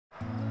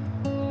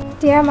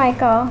Dear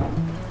Michael,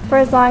 for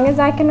as long as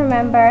I can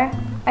remember,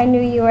 I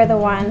knew you were the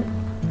one.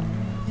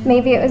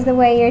 Maybe it was the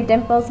way your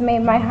dimples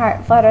made my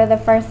heart flutter the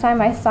first time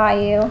I saw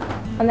you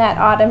on that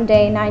autumn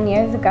day 9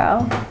 years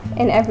ago,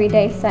 and every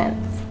day since.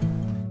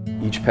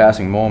 Each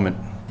passing moment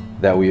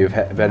that we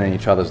have been in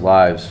each other's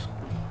lives,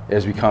 it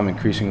has become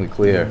increasingly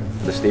clear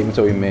the statements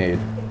that we made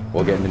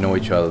while getting to know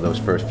each other those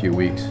first few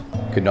weeks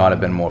could not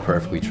have been more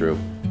perfectly true.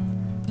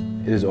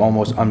 It is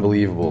almost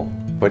unbelievable,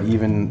 but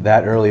even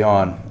that early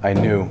on, I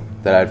knew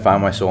that I'd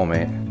find my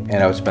soulmate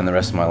and I would spend the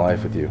rest of my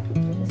life with you.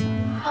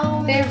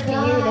 Oh, they're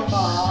beautiful.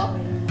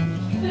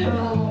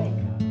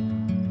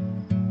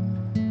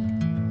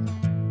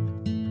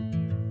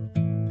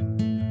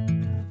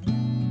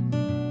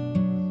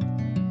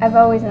 I've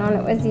always known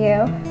it was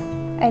you.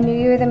 I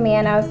knew you were the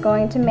man I was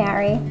going to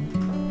marry.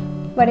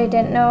 What I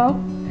didn't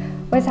know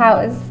was how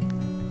it was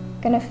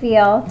going to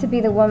feel to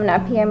be the woman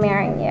up here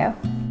marrying you.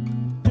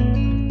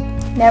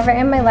 Never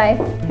in my life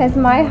has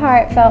my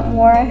heart felt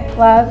more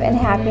love and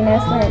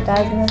happiness than it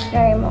does in this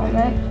very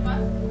moment.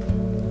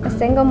 A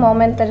single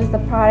moment that is the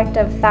product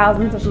of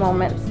thousands of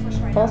moments,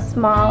 both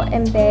small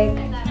and big,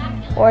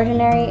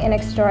 ordinary and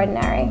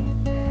extraordinary,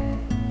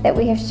 that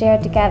we have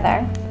shared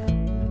together.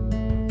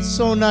 It's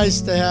so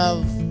nice to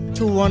have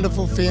two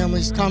wonderful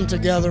families come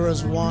together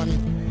as one.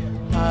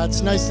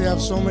 It's nice to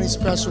have so many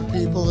special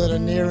people that are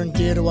near and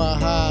dear to our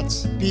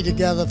hearts be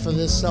together for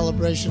this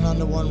celebration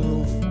under one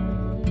roof.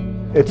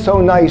 It's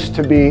so nice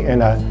to be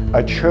in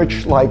a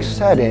church-like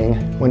setting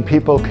when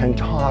people can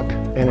talk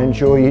and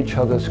enjoy each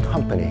other's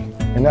company.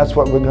 And that's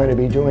what we're going to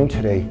be doing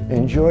today,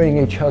 enjoying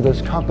each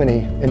other's company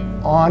and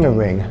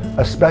honoring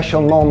a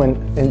special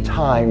moment in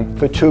time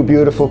for two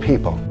beautiful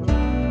people.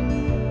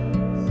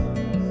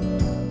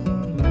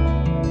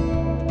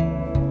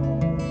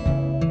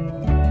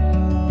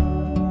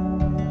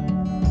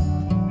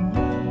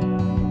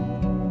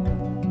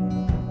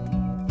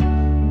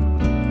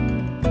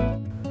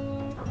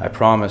 I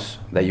promise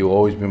that you will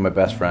always be my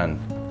best friend,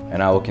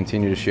 and I will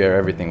continue to share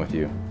everything with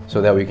you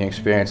so that we can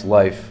experience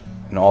life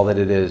and all that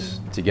it is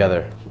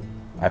together.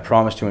 I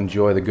promise to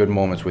enjoy the good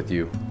moments with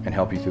you and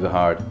help you through the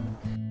hard.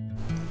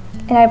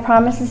 And I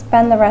promise to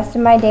spend the rest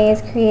of my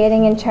days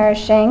creating and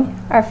cherishing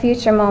our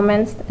future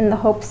moments in the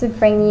hopes of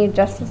bringing you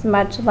just as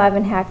much love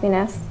and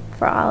happiness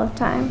for all of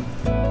time.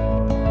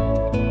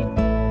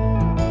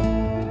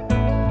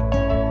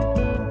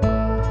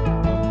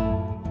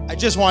 I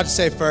just want to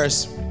say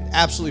first,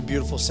 absolutely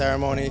beautiful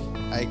ceremony.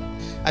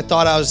 I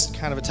thought I was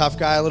kind of a tough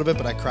guy a little bit,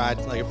 but I cried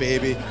like a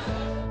baby.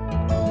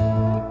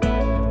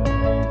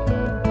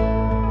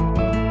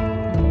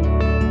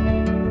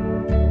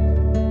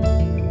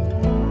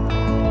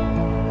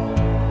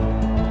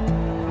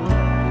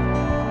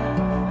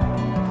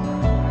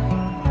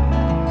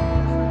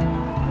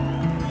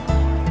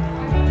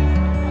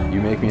 You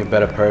make me a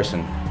better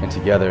person, and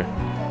together,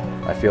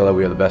 I feel that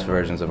we are the best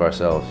versions of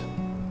ourselves.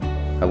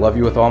 I love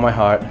you with all my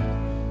heart,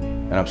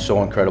 and I'm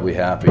so incredibly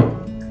happy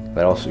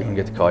that I'll soon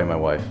get to call you my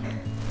wife.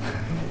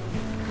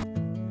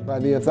 By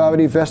the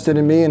authority vested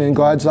in me and in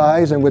God's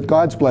eyes and with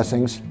God's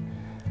blessings,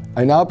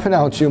 I now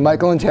pronounce you,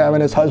 Michael and Taryn,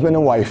 as husband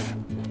and wife.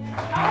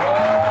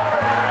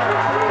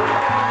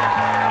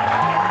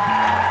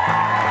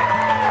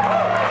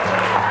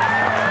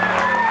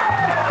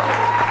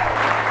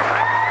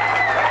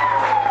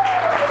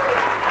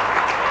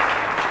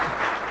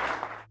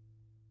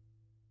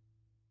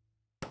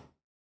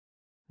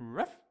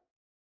 Ruff.